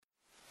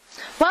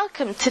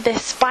welcome to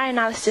this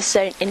Bioanalysis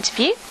Zone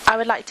interview. I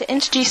would like to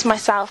introduce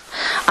myself.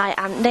 I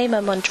am Naima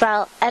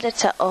Mondrell,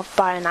 editor of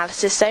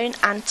Bioanalysis Zone,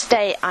 and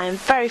today I am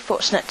very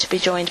fortunate to be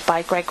joined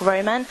by Greg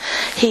Roman.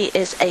 He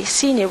is a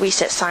senior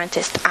research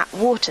scientist at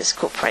Waters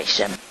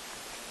Corporation.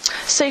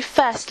 So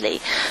firstly,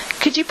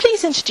 could you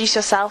please introduce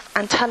yourself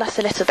and tell us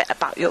a little bit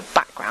about your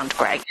background,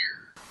 Greg?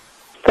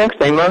 Thanks,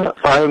 Naima.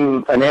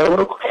 I'm an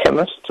analytical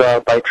chemist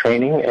by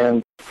training,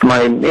 and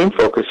my main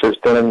focus has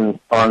been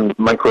on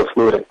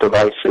microfluidic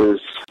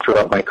devices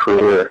throughout my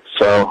career.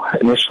 So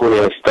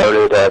initially I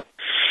started at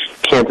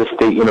Kansas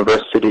State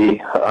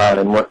University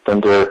and worked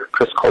under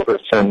Chris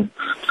Culbertson,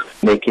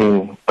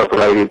 making a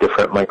variety of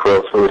different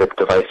microfluidic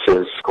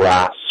devices,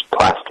 glass,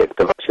 plastic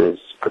devices,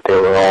 but they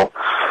were all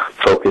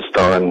focused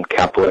on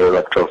capillary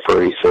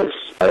electrophoresis.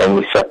 And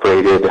we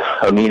separated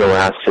amino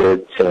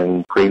acids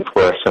and green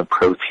fluorescent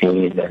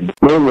protein and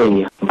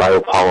mainly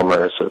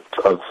biopolymers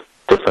of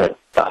different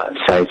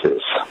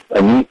sizes.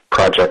 A neat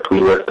project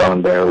we worked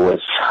on there was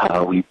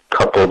we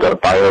coupled a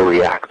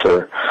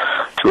bioreactor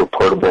to a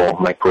portable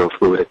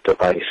microfluidic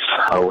device,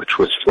 which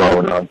was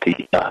flown on the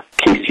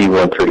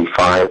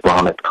KC-135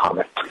 Romet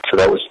comet. So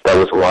that was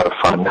a lot of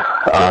fun.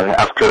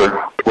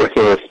 After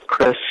working with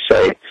Chris,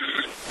 I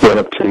went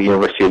up to the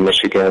University of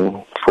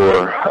Michigan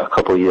for a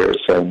couple of years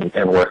and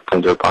worked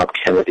under Bob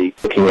Kennedy,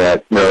 looking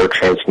at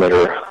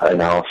neurotransmitter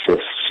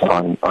analysis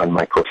on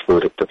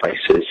microfluidic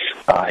devices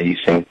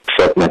using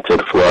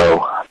segmented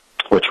flow,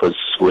 which was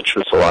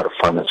a lot of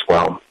fun as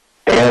well.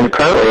 And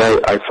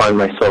currently I find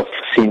myself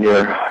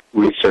senior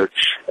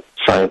research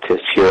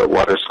scientist here at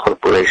Waters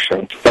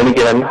Corporation. And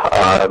again,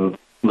 I'm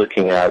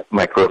looking at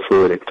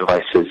microfluidic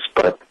devices,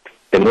 but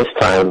in this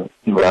time,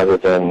 rather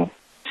than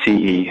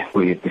CE,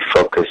 we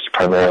focused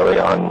primarily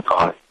on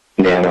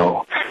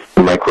nano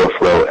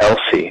microflow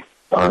LC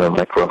on a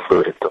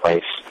microfluidic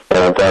device. And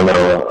I've done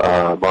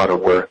a lot of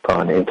work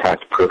on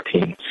intact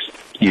proteins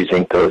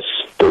using those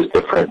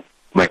different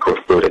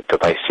microfluidic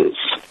devices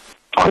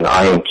on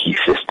IonKey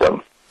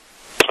system,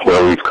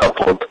 where we've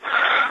coupled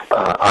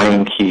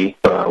IonKey,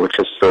 which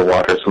is the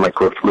Waters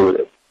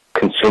microfluidic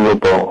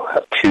consumable,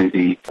 to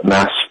the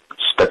mass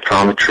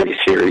spectrometry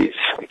series,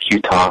 the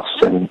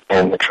QTOFs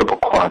and the triple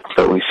quads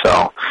that we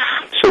sell.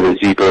 So the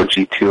Xevo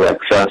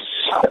G2XS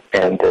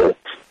and the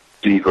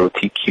Xevo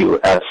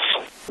TQ-S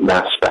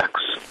mass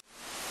specs.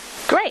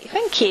 Great,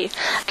 thank you.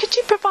 Could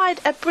you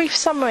provide a brief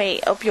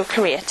summary of your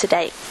career to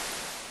date?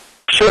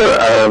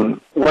 Sure.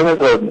 One of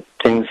the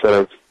things that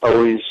I've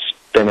always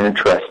been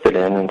interested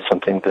in, and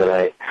something that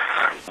I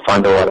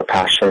find a lot of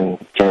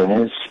passion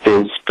in,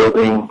 is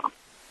building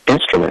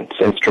instruments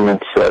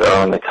that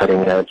are on the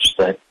cutting edge,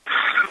 that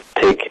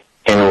take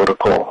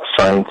analytical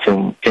science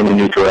in a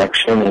new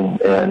direction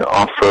and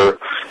offer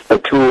a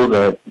tool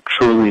that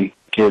truly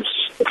gives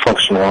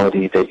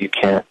functionality that you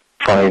can't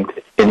find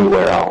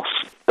anywhere else.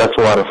 That's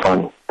a lot of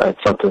fun.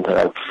 That's something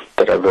that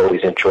I've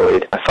always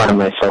enjoyed. I find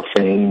myself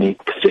in a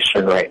unique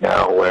position right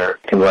now where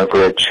I can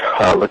leverage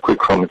liquid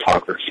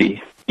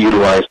chromatography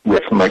utilized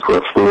with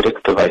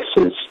microfluidic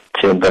devices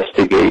to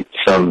investigate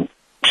some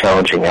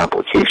challenging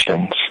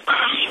applications.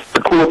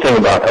 The cool thing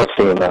about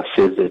LC-MS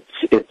is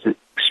it's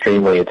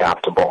extremely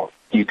adaptable.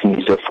 You can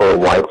use it for a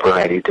wide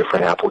variety of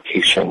different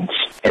applications,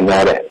 and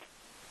that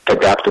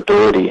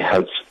adaptability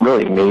has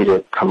really made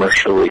it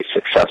commercially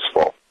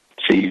successful.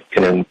 So you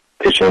can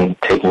envision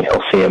taking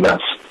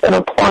LC-MS and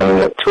applying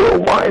it to a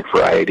wide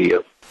variety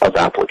of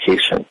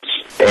applications.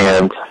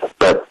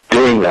 But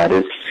doing that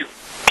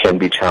can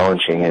be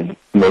challenging, and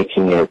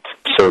making it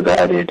so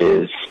that it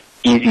is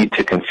easy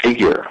to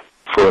configure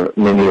for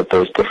many of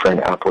those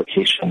different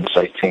applications,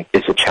 I think,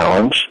 is a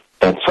challenge,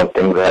 and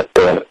something that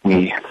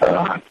we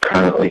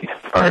currently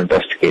are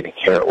investigating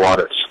here at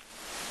Waters.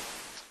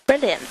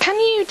 Brilliant. Can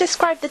you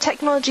describe the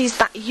technologies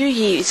that you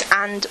use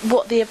and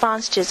what the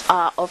advantages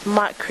are of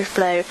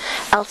microflow,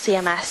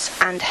 LC-MS,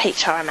 and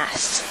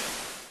HRMS?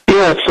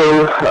 Yeah,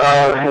 so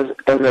as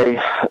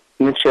I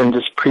mentioned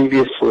just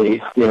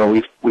previously,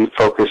 we've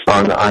focused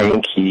on the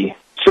IonKey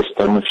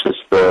system, which is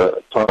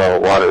the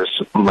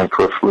Waters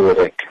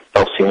microfluidic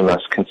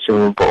LC-MS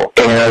consumable.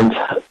 And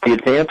the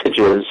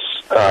advantages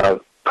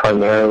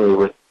primarily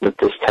with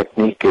this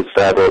technique is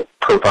that it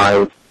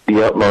provides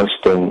the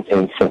utmost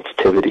in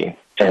sensitivity,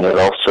 and it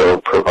also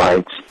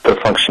provides the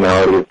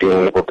functionality of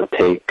being able to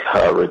take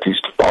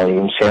reduced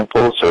volume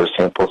samples or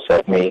samples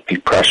that may be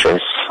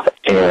precious,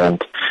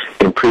 and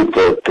improve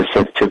the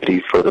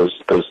sensitivity for those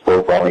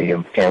low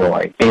volume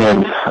analytes.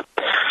 And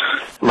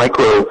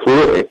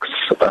microfluidics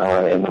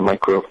and the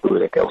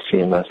microfluidic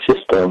LC-MS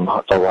system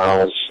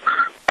allows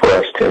for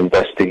us to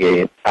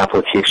investigate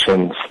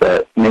applications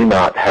that may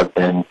not have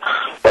been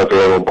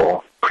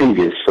available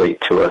previously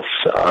to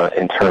us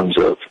in terms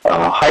of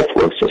high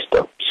flow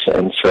systems.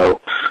 And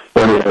so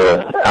one of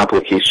the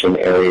application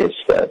areas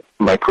that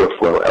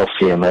microflow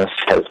LC-MS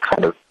has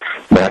kind of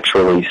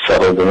naturally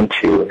settled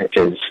into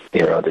is,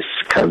 this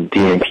kind of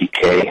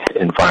DMPK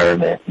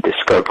environment,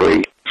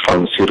 discovery,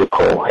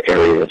 pharmaceutical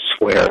areas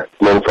where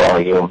low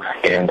volume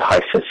and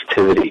high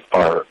sensitivity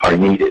are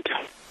needed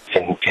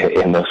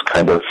in those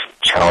kind of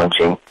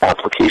challenging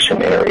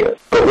application areas.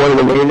 But one of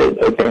the main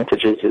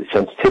advantages is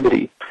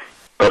sensitivity,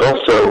 but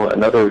also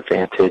another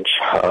advantage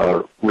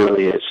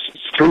really is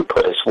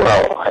throughput as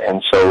well.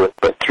 And so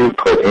with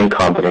throughput in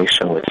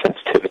combination with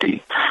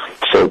sensitivity,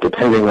 so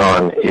depending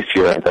on if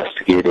you're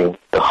investigating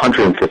the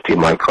 150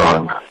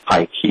 micron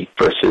eye key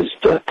versus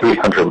the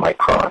 300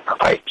 micron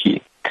eye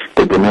key,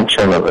 the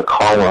dimension of the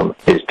column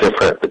is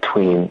different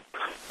between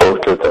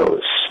both of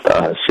those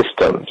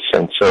systems.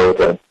 And so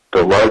the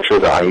larger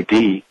the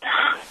ID,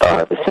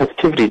 the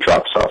sensitivity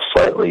drops off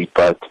slightly,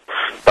 but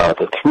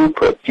the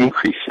throughput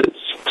increases.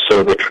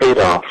 So the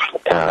trade-off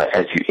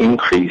as you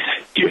increase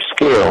your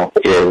scale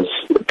is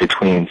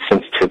between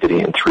sensitivity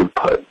and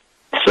throughput.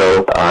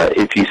 So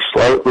if you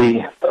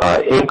slightly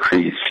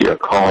increase your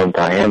column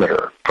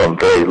diameter from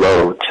very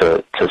low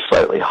to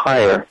slightly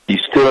higher, you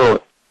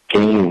still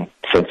gain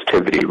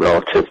sensitivity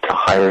relative to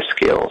higher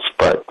scales,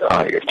 but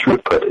your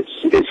throughput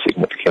is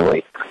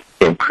significantly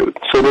improved.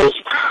 So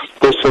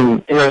there's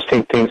some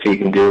interesting things that you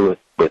can do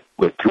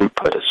with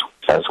throughput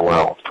as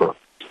well for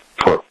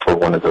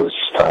one of those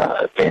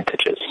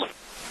advantages.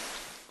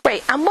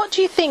 Great. And what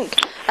do you think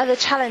are the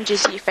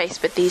challenges you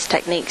face with these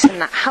techniques,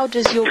 and how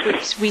does your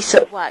group's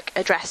recent work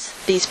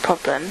address these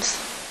problems?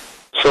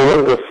 So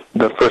one of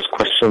the first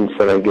questions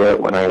that I get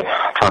when I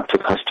talk to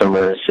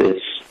customers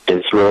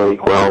is really,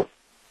 well,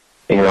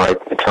 I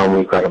tell them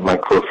we've got a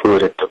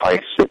microfluidic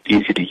device that's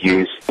easy to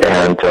use,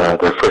 and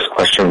their first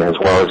question is,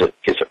 well, is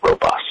it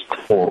robust?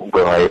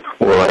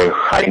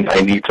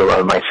 I need to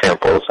run my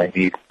samples. I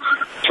need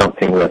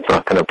something that's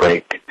not going to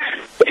break,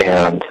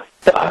 and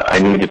I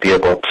need to be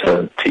able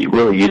to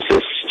really use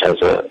this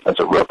as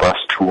a robust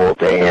tool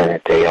day in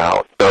and day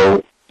out.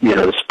 So,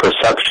 this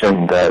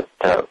perception that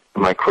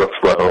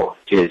microflow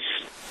is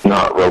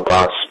not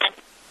robust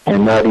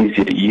and not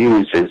easy to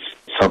use is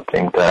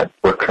something that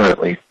we're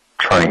currently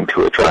trying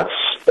to address.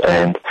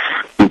 And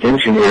we've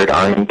engineered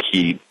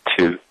IonKey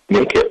to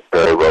make it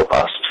very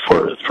robust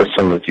for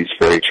some of these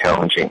very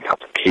challenging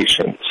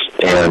applications.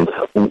 And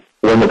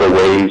one of the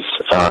ways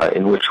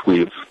in which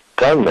we've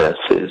done this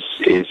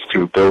is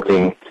through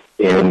building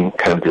in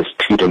kind of this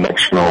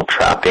two-dimensional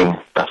trapping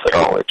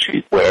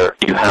methodology, where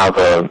you have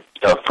a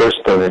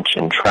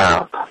first-dimension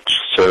trap which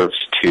serves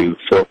to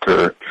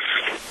filter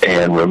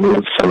and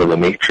remove some of the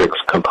matrix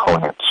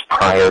components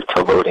prior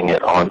to loading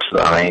it onto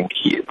the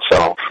IonKey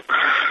itself.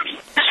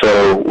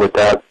 So what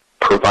that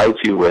provides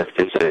you with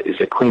is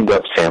a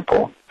cleaned-up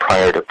sample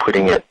prior to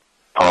putting it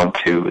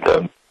onto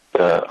the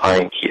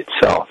IonKey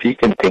itself. You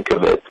can think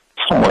of it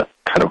somewhat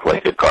kind of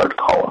like a guard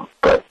column,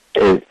 but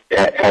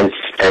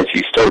as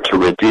you start to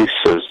reduce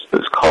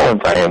those column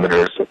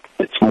diameters,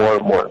 it's more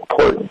and more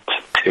important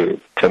to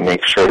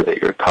make sure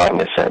that you're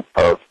cognizant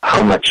of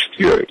how much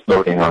you're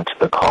loading onto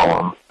the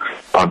column,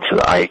 onto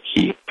the eye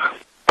key,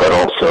 but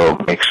also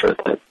make sure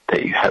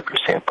that you have your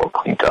sample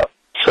cleaned up.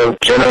 So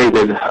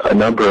generated a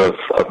number of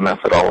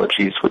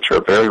methodologies which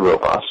are very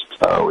robust,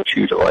 which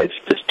utilize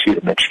this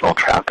two-dimensional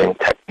trapping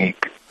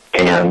technique.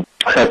 And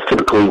that's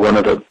typically one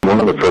of the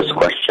first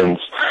questions.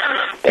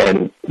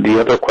 And the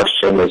other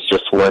question is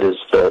just what is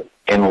the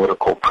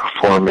analytical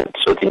performance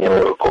or the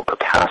analytical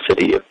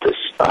capacity of this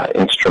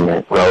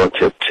instrument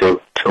relative to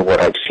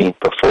what I've seen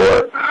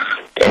before.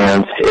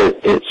 And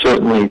it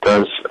certainly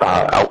does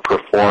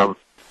outperform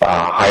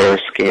higher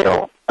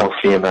scale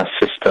LC-MS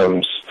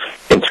systems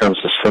in terms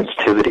of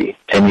sensitivity.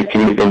 And you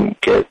can even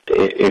get,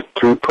 if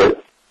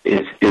throughput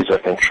is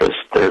of interest,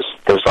 there's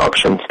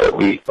options that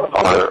we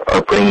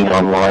are bringing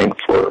online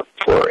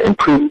for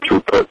improved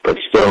throughput, but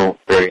still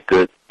very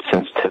good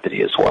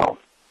sensitivity as well.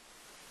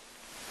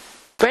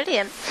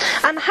 Brilliant.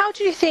 And how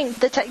do you think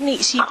the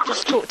techniques you've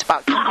just talked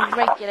about can be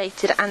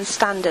regulated and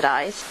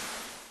standardized?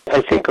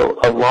 I think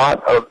a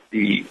lot of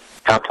the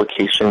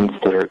applications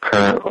that are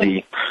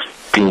currently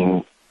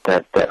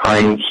that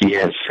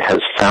IonKey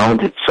has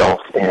found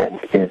itself in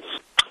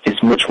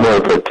is much more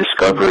of a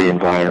discovery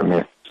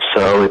environment.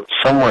 So it's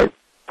somewhat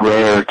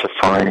rare to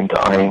find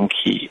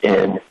IonKey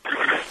in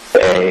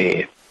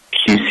a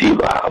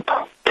QC lab.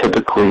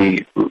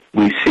 Typically,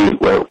 we see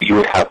where you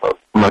would have a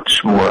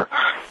much more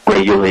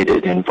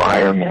regulated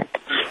environment.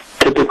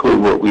 Typically,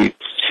 what we've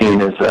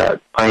seen is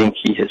that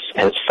IonKey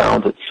has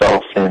found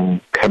itself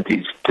in kind of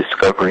these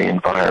discovery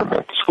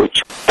environments,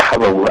 which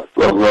have a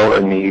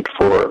lower need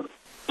for,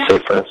 say,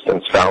 for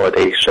instance,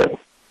 validation.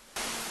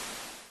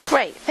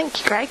 Great, thank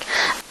you, Greg.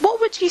 What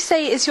would you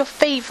say is your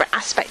favorite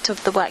aspect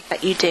of the work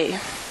that you do?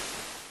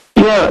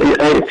 Yeah,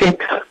 I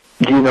think,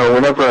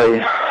 whenever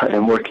I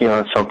am working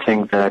on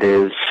something that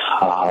is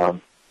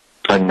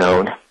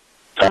unknown,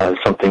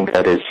 something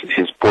that is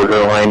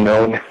borderline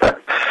known,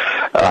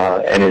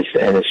 and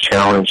is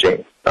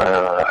challenging,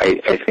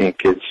 I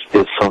think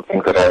is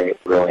something that I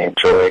really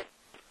enjoy.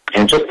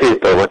 And just the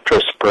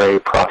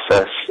electrospray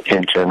process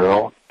in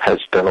general has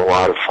been a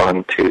lot of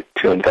fun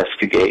to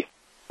investigate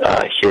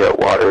here at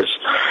Waters,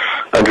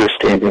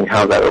 understanding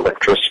how that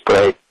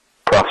electrospray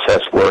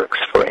process works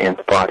for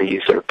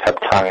antibodies or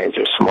peptides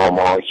or small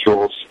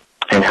molecules,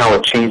 and how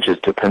it changes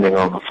depending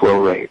on the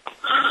flow rate.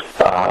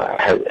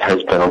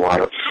 has been a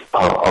lot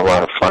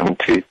of fun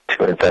to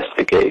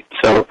investigate.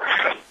 So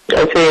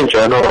I'd say in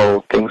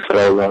general, things that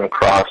I run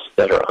across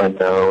that are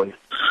unknown,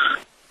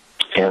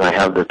 and I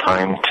have the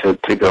time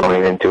to go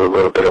in and do a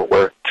little bit of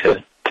work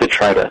to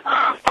try to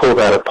pull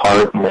that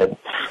apart and then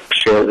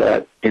share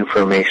that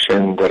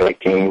information that I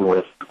gain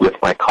with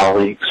my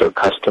colleagues or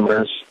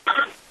customers,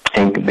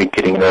 and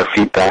getting their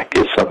feedback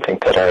is something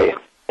that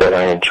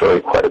I enjoy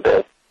quite a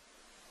bit.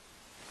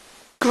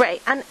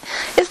 Great. And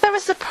is there a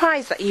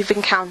surprise that you've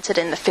encountered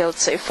in the field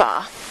so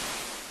far?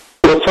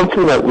 Well,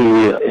 something that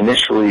we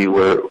initially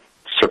were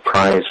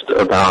surprised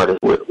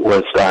about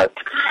was that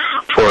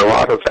for a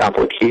lot of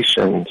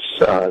applications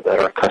that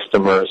our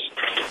customers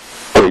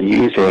were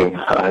using,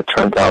 it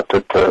turns out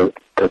that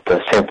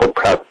the sample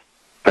prep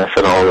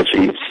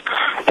methodologies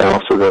and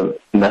also the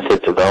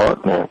method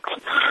development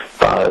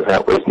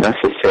that was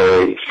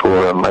necessary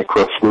for a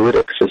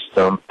microfluidic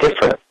system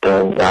different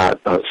than that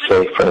of,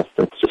 say, for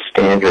instance, the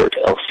standard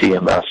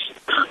LC-MS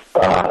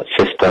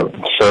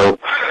system. So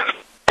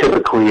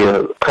typically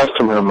a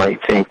customer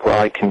might think, well,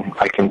 I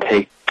can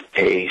take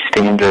a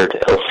standard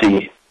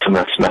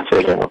LC-MS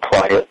method and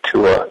apply it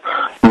to a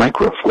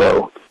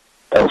microflow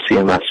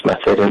LC-MS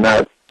method, and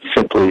that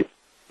simply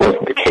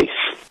wasn't the case.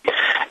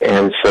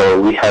 And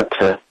so we had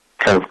to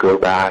kind of go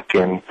back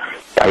and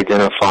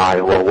identify,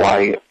 well,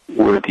 why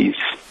were these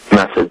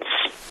methods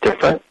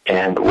different,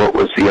 and what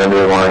was the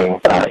underlying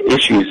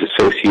issues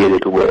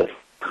associated with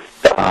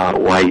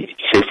why,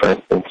 say, for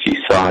instance,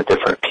 you saw a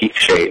different peak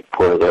shape,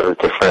 or there were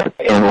different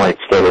analytes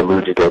that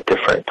eluted at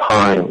different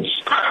times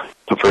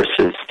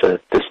versus the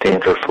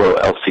standard flow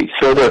LC.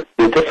 So the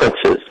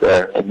differences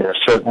there, and there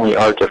certainly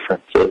are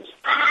differences,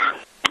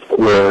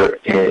 were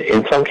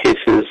in some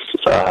cases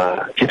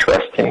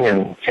interesting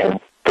and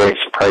very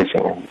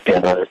surprising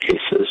in other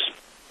cases.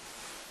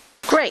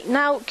 Great.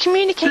 Now,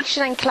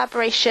 communication and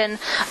collaboration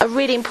are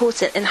really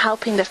important in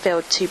helping the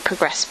field to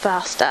progress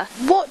faster.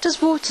 What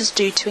does Waters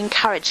do to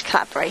encourage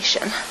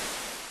collaboration?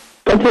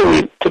 Something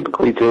we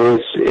typically do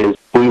is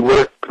we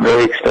work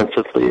very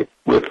extensively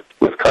with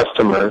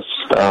customers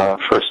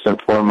first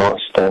and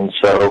foremost, and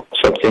so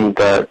something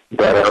that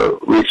our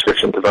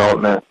research and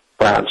development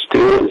labs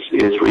do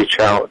is reach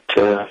out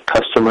to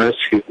customers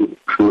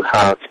who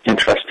have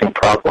interesting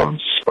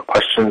problems or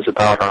questions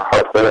about our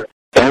hardware.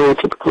 And we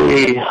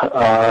typically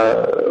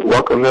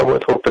welcome them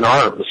with open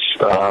arms.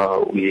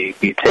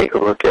 We take a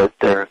look at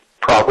their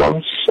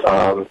problems,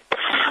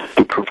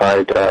 we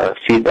provide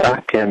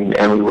feedback, and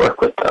we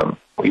work with them.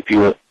 We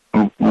view it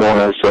more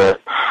as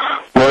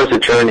a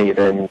journey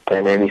than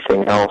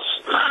anything else.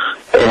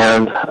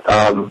 And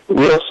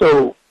we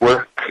also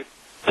work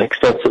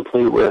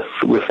extensively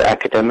with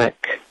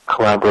academic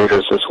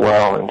collaborators as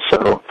well. And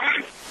so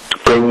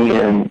bringing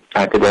in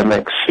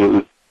academics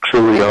who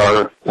truly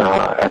are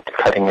at the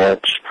cutting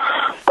edge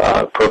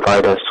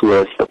provide us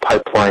with the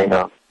pipeline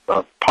of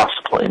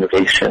possible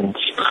innovations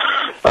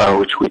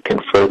which we can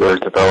further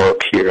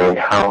develop here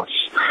in-house.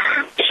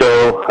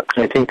 So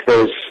I think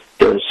there's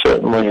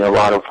certainly a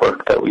lot of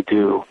work that we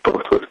do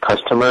both with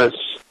customers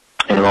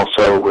and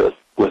also with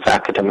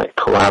academic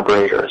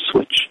collaborators,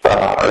 which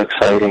are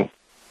exciting.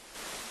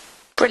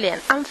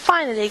 Brilliant. And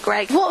finally,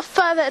 Greg, what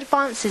further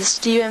advances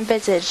do you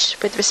envisage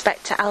with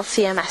respect to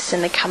LC-MS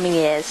in the coming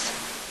years?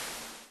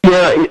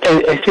 Yeah,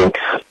 I think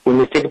when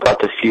you think about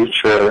the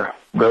future,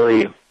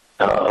 really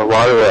a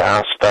lot of the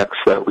aspects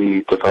that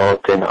we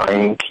developed in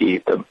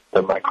IonKey,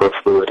 the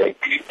microfluidic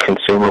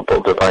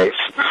consumable device,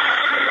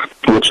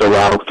 which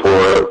allow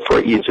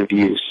for ease of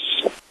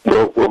use,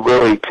 will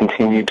really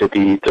continue to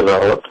be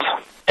developed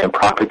and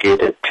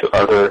propagated to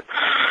other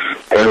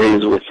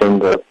areas within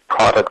the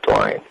product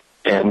line.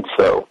 And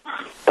so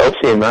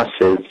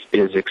LC-MS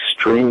is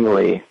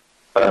extremely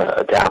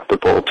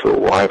adaptable to a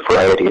wide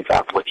variety of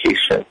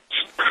applications,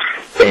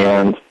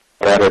 and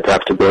that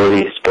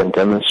adaptability has been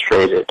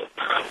demonstrated.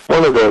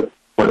 One of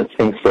the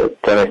things that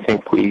I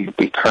think we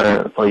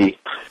currently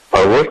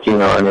are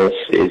working on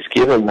is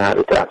given that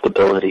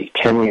adaptability,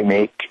 can we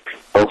make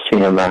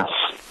LC-MS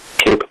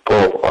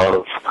capable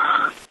of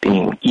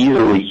being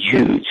easily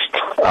used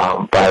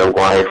by a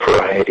wide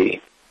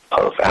variety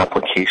of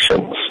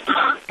applications,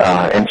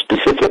 and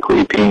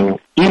specifically being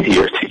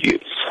easier to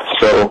use.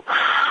 So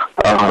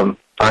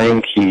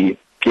IonKey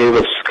gave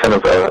us kind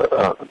of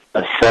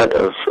a set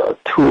of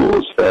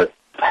tools that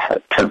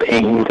have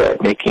aimed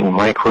at making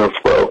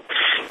microflow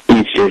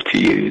easier to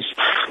use,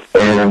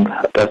 and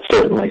that's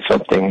certainly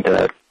something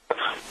that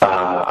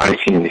I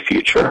see in the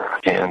future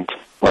and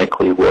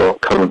likely will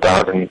come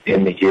about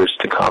in the years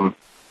to come.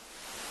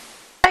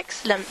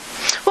 Excellent.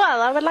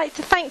 Well, I would like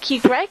to thank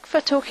you, Greg,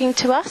 for talking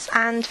to us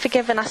and for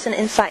giving us an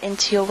insight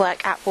into your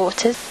work at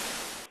Waters.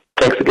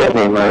 Thanks again,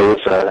 Naima.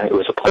 It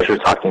was a pleasure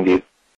talking to you.